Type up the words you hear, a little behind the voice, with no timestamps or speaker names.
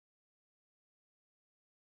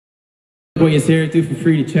What you here, do for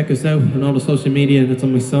free to check us out on all the social media that's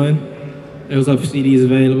on my sign. I also have CDs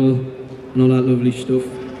available and all that lovely stuff.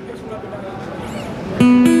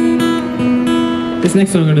 This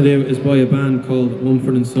next song I'm going to do is by a band called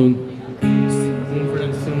Mumford and Son. Mumford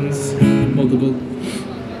and Sons, multiple.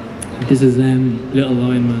 This is Little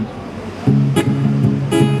Lion Man.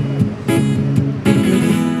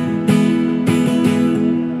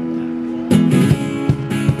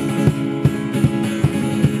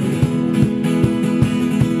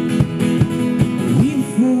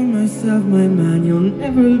 My man, you'll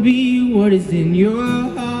never be what is in your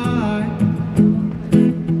heart.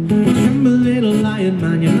 Tremble, little lion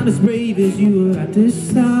man, you're not as brave as you were at the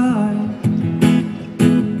start.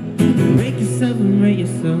 Rake yourself and rate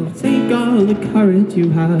yourself, take all the courage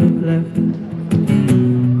you have left.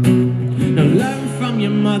 Now learn from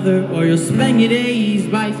your mother or you'll spend your days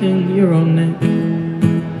biting your own neck.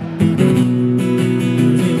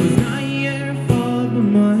 It was not your fault but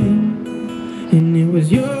mine, and it was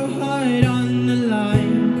your on the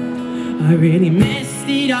line. I really messed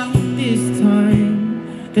it up this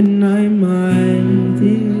time. Didn't I, my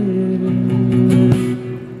dear?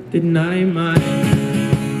 Didn't I, my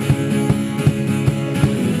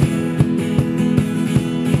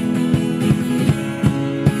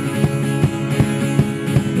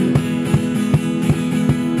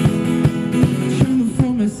tremble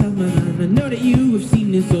for myself, my man. I know that you have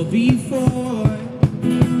seen this all before.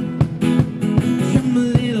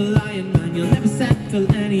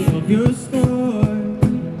 Settle any of your score.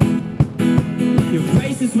 Your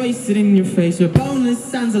grace is wasted in your face. Your boldness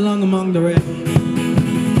stands along among the wreck.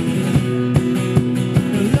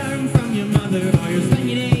 You'll learn from your mother or you'll spend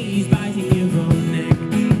your days biting your own neck.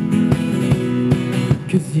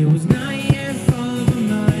 'Cause it was not your fault but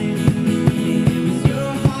mine. It was your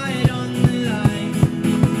heart on the line.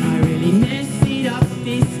 I really messed it up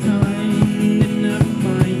this time. Enough,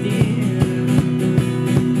 my dear.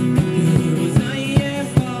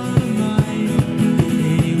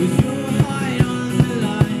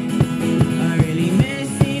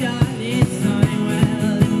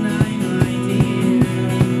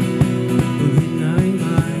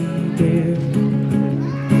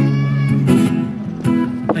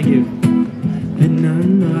 Thank you. And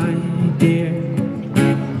I'm my dear.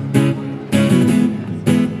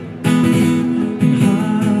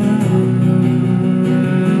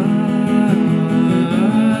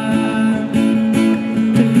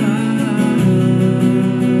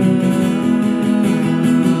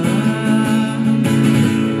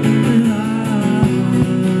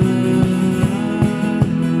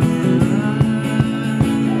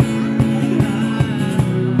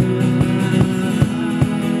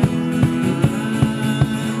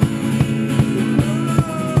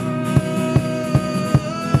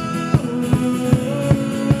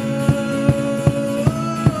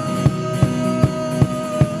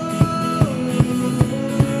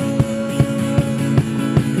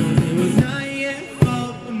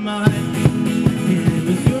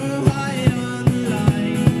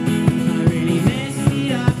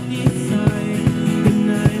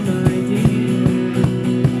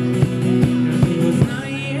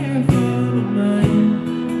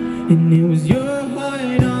 And it was your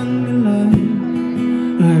heart on the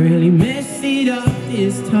line. I really messed it up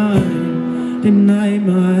this time. Didn't I,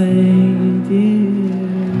 my dear?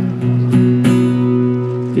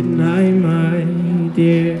 Didn't I, my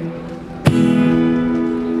dear?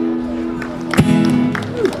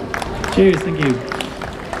 Cheers, thank you.